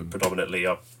books predominantly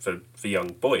are for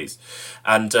young boys.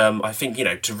 And I think,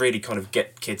 to really kind of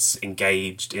get kids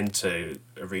engaged into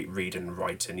reading and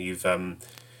writing, you've...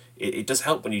 It does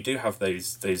help when you do have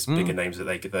those bigger names that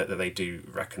they do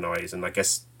recognise, and I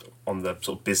guess on the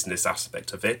sort of business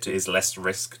aspect of it, it is less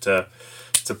risk to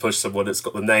push someone that's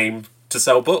got the name to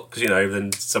sell books,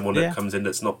 than someone that comes in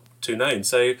that's not too known.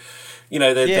 So,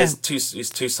 there's two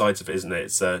sides of it, isn't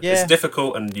it? It's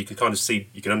difficult, and you can kind of see,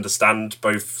 you can understand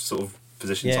both sort of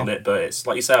positions on it, but it's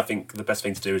like you say, I think the best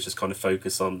thing to do is just kind of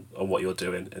focus on what you're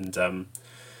doing, and I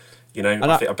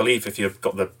believe if you've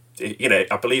got the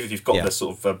the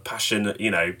sort of passion,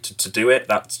 to do it,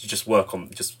 that's you just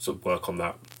sort of work on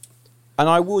that. And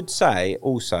I would say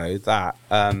also that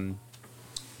a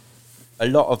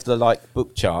lot of the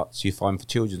book charts you find for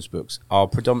children's books are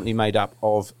predominantly made up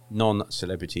of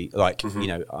non-celebrity,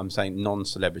 I'm saying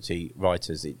non-celebrity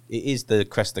writers. It is the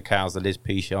Cressida Cowles, the Liz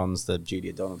Pichons, the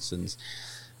Julia Donaldsons,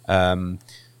 I'm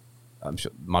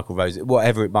sure Michael Rose,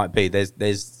 whatever it might be.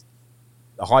 There's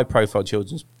a high-profile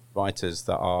children's writers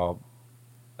that are,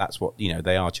 that's what,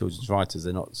 they are children's writers.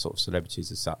 They're not sort of celebrities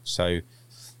as such. So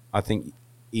I think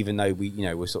even though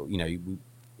we're sort of,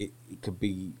 it could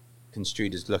be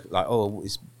construed as look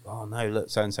look,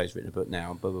 so and so's written a book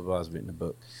now, blah blah blah's written a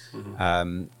book.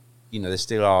 There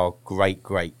still are great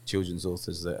children's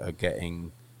authors that are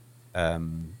getting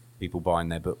people buying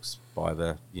their books by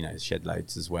the shed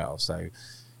loads as well. So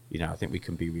I think we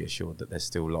can be reassured that there's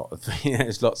still a lot of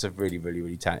there's lots of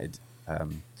really talented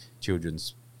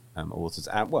children's authors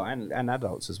and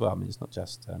adults as well. I mean, it's not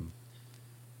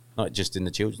just in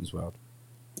the children's world.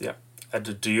 Yeah.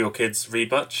 And do your kids read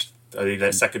much? I mean,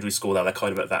 they're secondary school now. They're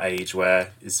kind of at that age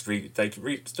where they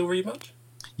still read much.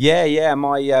 Yeah.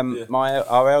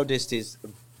 Our eldest is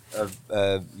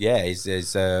a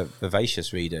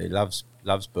vivacious reader. He loves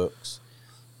books.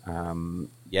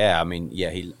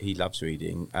 He loves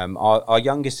reading. Our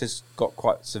youngest has got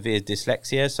quite severe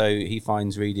dyslexia, so he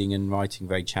finds reading and writing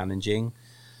very challenging.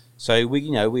 So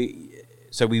we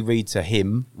read to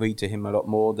him a lot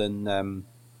more than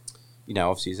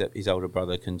obviously his older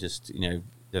brother can just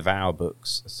devour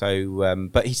books. So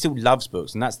but he still loves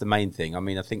books, and that's the main thing. I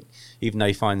mean, I think even though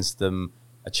he finds them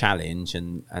a challenge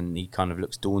and he kind of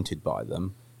looks daunted by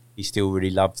them, he still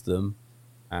really loves them.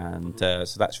 And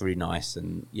so that's really nice.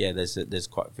 And there's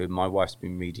quite a few. My wife's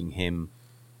been reading him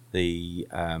the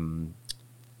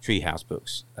Treehouse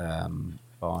books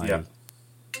by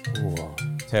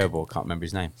terrible, I can't remember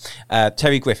his name,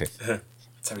 Terry Griffith.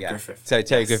 Griffith. So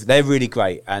Terry Griffith, they're really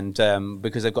great, and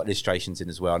because they've got illustrations in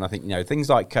as well. And I think things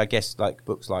like, I guess, like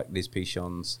books like Liz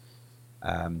Pichon's,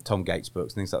 Tom Gates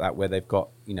books, things like that, where they've got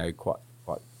quite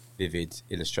vivid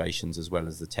illustrations as well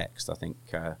as the text. I think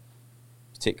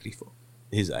particularly for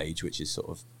his age, which is sort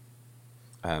of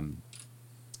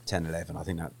 10, 11, I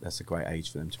think that's a great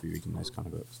age for them to be reading those kind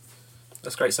of books.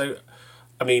 That's great. So,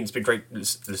 I mean, it's been great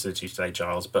listening to you today,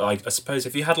 Giles, but I suppose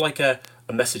if you had a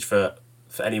message for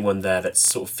anyone there that's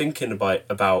sort of thinking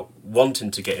about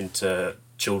wanting to get into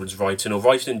children's writing or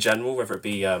writing in general, whether it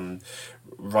be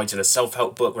writing a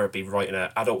self-help book, whether it be writing an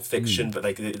adult fiction, but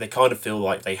they kind of feel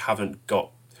like they haven't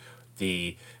got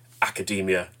the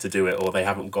academia to do it, or they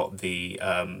haven't got the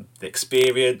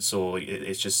experience, or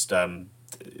it's just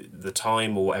the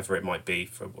time, or whatever it might be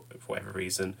for whatever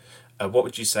reason. What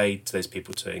would you say to those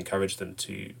people to encourage them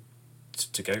to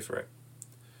go for it?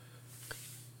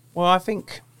 Well, I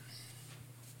think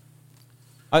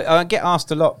I get asked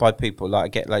a lot by people. I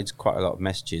get quite a lot of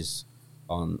messages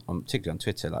on particularly on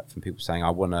Twitter, from people saying,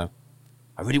 I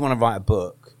really want to write a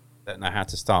book, don't know how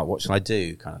to start, what should I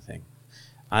do, kind of thing.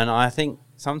 And I think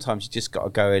sometimes you just got to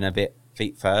go in a bit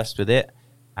feet first with it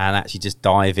and actually just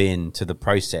dive into the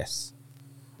process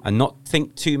and not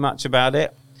think too much about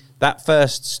it. That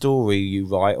first story you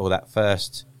write, or that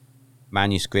first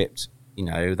manuscript,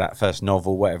 that first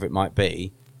novel, whatever it might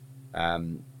be,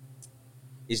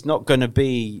 it's not going to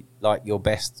be like your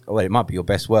best. Well, it might be your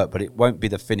best work, but it won't be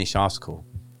the finished article.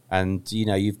 And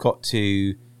you've got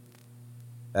to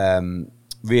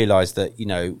realise that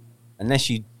unless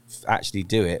you actually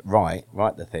do it write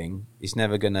the thing, it's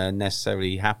never going to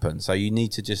necessarily happen. So you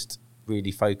need to just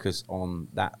really focus on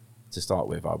that to start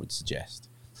with, I would suggest,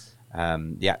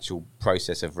 the actual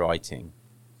process of writing.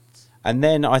 And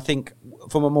then I think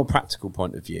from a more practical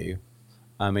point of view,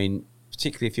 I mean,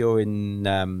 particularly if you're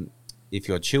in if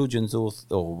you're a children's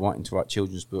author or wanting to write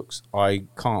children's books, I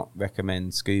can't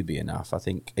recommend Scooby enough. I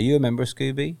think, are you a member of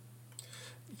Scooby?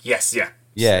 Yes, yeah.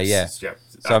 Yeah.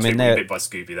 So I mean, they're bit by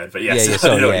Scooby then, but yes,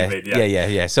 sorry, I know what you mean,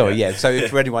 yeah. Sorry, yeah. So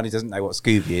for anyone who doesn't know what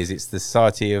Scooby is, it's the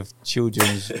Society of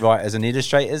Children's Writers and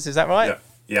Illustrators. Is that right?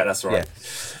 Yeah, that's right.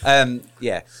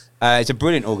 It's a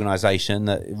brilliant organisation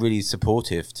that really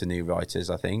supportive to new writers,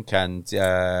 I think, and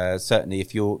certainly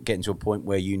if you're getting to a point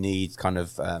where you need kind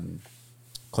of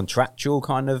contractual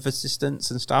kind of assistance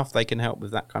and stuff, they can help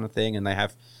with that kind of thing, and they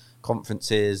have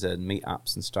conferences and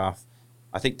meetups and stuff.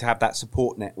 I think to have that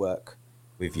support network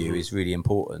with you is really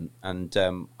important, and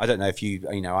I don't know if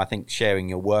I think sharing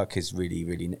your work is really,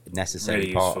 really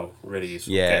necessary. Really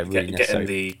useful. Yeah,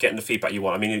 getting the feedback you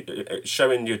want. I mean,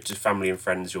 showing your family and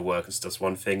friends your work and stuff's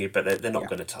one thing, but they're not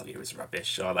going to tell you it's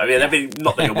rubbish, are they? I mean,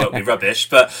 not that your work will be rubbish,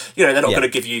 but they're not going to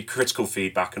give you critical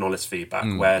feedback and honest feedback.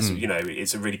 Whereas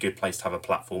it's a really good place to have a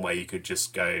platform where you could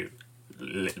just go,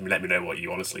 let me know what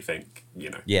you honestly think.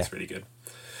 It's really good.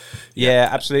 Yeah,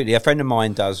 absolutely. A friend of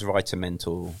mine does writer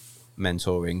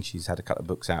mentoring. She's had a couple of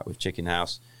books out with Chicken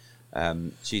House.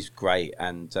 She's great,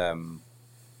 and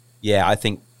I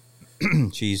think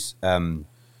she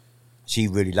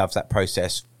really loves that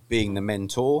process, being the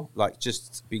mentor, like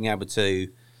just being able to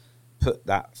put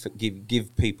that,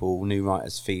 give people, new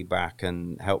writers, feedback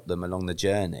and help them along the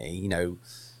journey.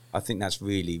 I think that's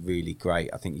really, really great.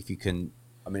 I think if you can,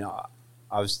 I mean,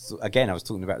 I was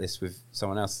talking about this with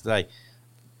someone else today,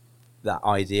 that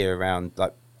idea around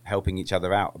like helping each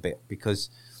other out a bit, because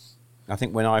I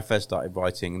think when I first started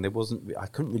writing, I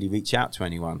couldn't really reach out to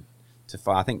anyone to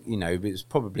find. I think it was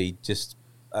probably just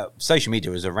social media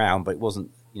was around, but it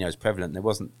wasn't as prevalent. There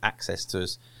wasn't access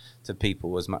to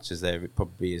people as much as there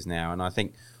probably is now. And I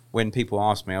think when people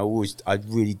ask me, I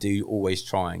really do always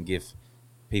try and give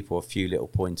people a few little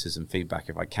pointers and feedback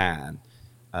if I can,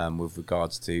 with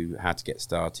regards to how to get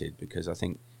started, because I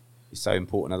think it's so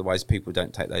important. Otherwise, people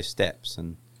don't take those steps.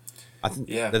 And I think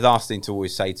the last thing to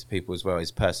always say to people as well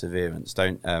is perseverance.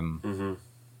 Don't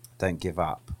give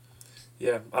up.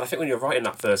 Yeah, and I think when you're writing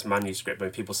that first manuscript, when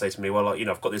people say to me, well,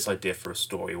 I've got this idea for a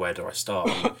story, where do I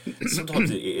start? Sometimes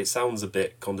it sounds a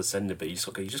bit condescending, but you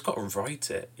just got to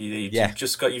write it. You've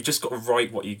just got to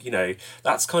write what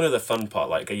that's kind of the fun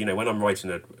part. Like, when I'm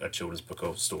writing a children's book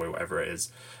or story, whatever it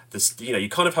is, you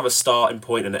kind of have a starting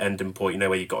point and an ending point.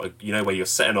 Where you got to, where you're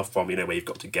setting off from. Where you've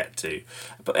got to get to.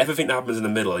 But everything that happens in the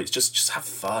middle, it's just have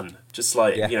fun. Just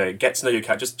like get to know your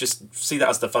character. Just see that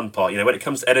as the fun part. When it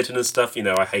comes to editing and stuff,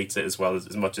 I hate it as well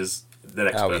as much as the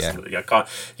next person. Yeah. I can't.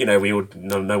 We all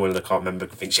no one that can't remember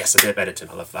thinks yes, a bit of editing.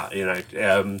 I love that.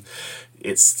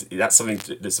 That's something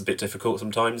that's a bit difficult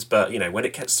sometimes. But when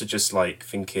it gets to just like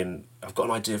thinking, I've got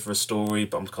an idea for a story,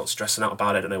 but I'm kind of stressing out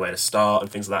about it. I don't know where to start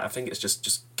and things like that. I think it's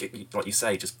just like you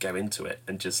say, just go into it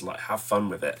and just like have fun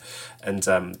with it. And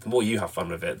the more you have fun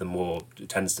with it, the more it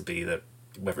tends to be that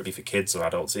whether it be for kids or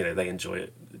adults, they enjoy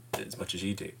it as much as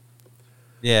you do.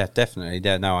 Yeah, definitely.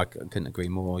 Yeah, no, I couldn't agree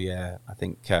more. Yeah, I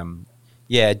think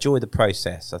enjoy the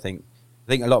process. I think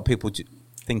a lot of people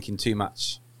thinking too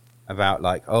much about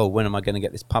like, oh, when am I going to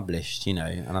get this published? And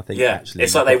I think actually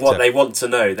it's like they want to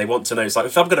know. It's like,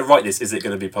 if I'm going to write this, is it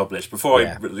going to be published? Before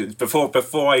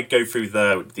I go through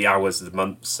the hours, the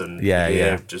months, and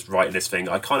just writing this thing,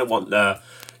 I kind of want to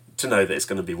know that it's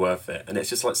going to be worth it. And it's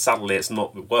just like, sadly, it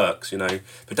works.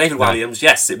 For David Walliams,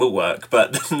 yes, it will work,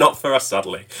 but not for us,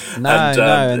 sadly. And I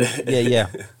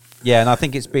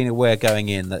think it's been aware going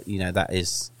in that that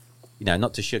is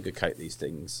not to sugarcoat these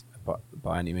things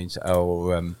by any means,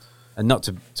 or and not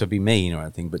to be mean or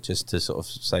anything, but just to sort of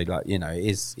say like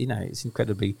it's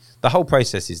incredibly, the whole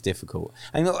process is difficult,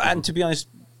 and to be honest,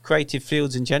 creative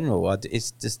fields in general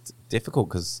it's just difficult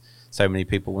because so many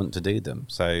people want to do them.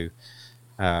 So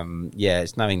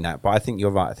it's knowing that. But I think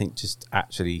you're right. I think just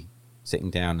actually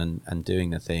sitting down and doing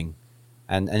the thing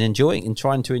and enjoying and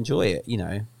trying to enjoy it.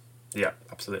 Yeah,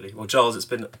 absolutely. Well, Giles, it's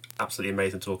been absolutely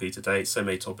amazing talking to you today. So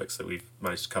many topics that we've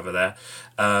managed to cover there.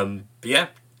 But yeah,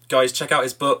 guys, check out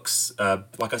his books.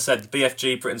 Like I said,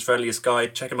 BFG, Britain's Friendliest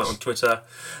Guide. Check him out on Twitter.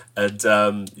 And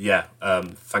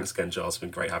thanks again, Giles. It's been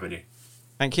great having you.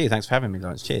 Thank you. Thanks for having me,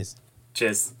 Lawrence. Cheers.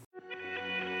 Cheers.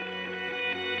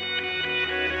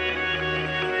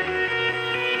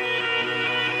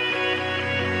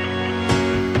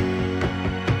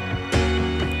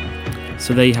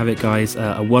 So there you have it, guys.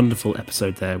 A wonderful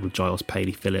episode there with Giles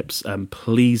Paley-Phillips.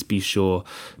 Please be sure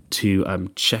to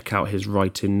check out his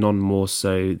writing, none more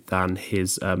so than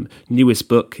his newest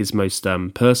book, his most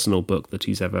personal book that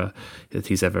he's ever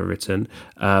written.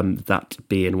 That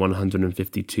being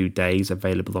 152 Days,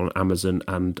 available on Amazon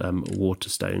and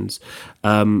Waterstones.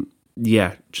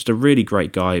 yeah, just a really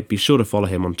great guy. Be sure to follow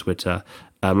him on Twitter.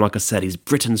 Like I said, he's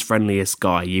Britain's friendliest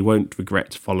guy. You won't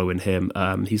regret following him.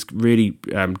 He's really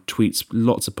tweets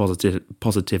lots of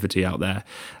positivity out there.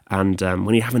 And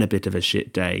when you're having a bit of a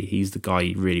shit day, he's the guy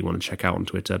you really want to check out on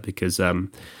Twitter, because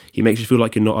he makes you feel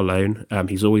like you're not alone.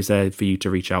 He's always there for you to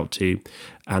reach out to.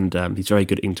 And he's very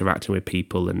good at interacting with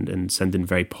people and sending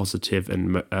very positive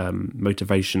and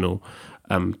motivational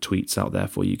tweets out there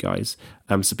for you guys.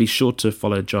 So be sure to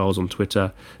follow Giles on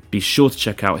Twitter. Be sure to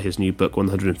check out his new book,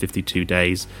 152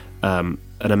 Days. An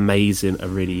amazing, a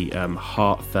really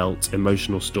heartfelt,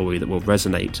 emotional story that will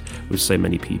resonate with so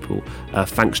many people.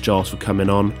 Thanks, Giles, for coming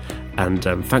on. And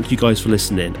thank you guys for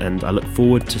listening. And I look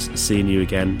forward to seeing you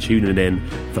again, tuning in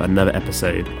for another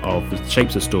episode of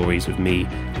Shapes of Stories with me,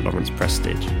 Lawrence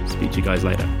Prestige. Speak to you guys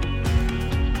later.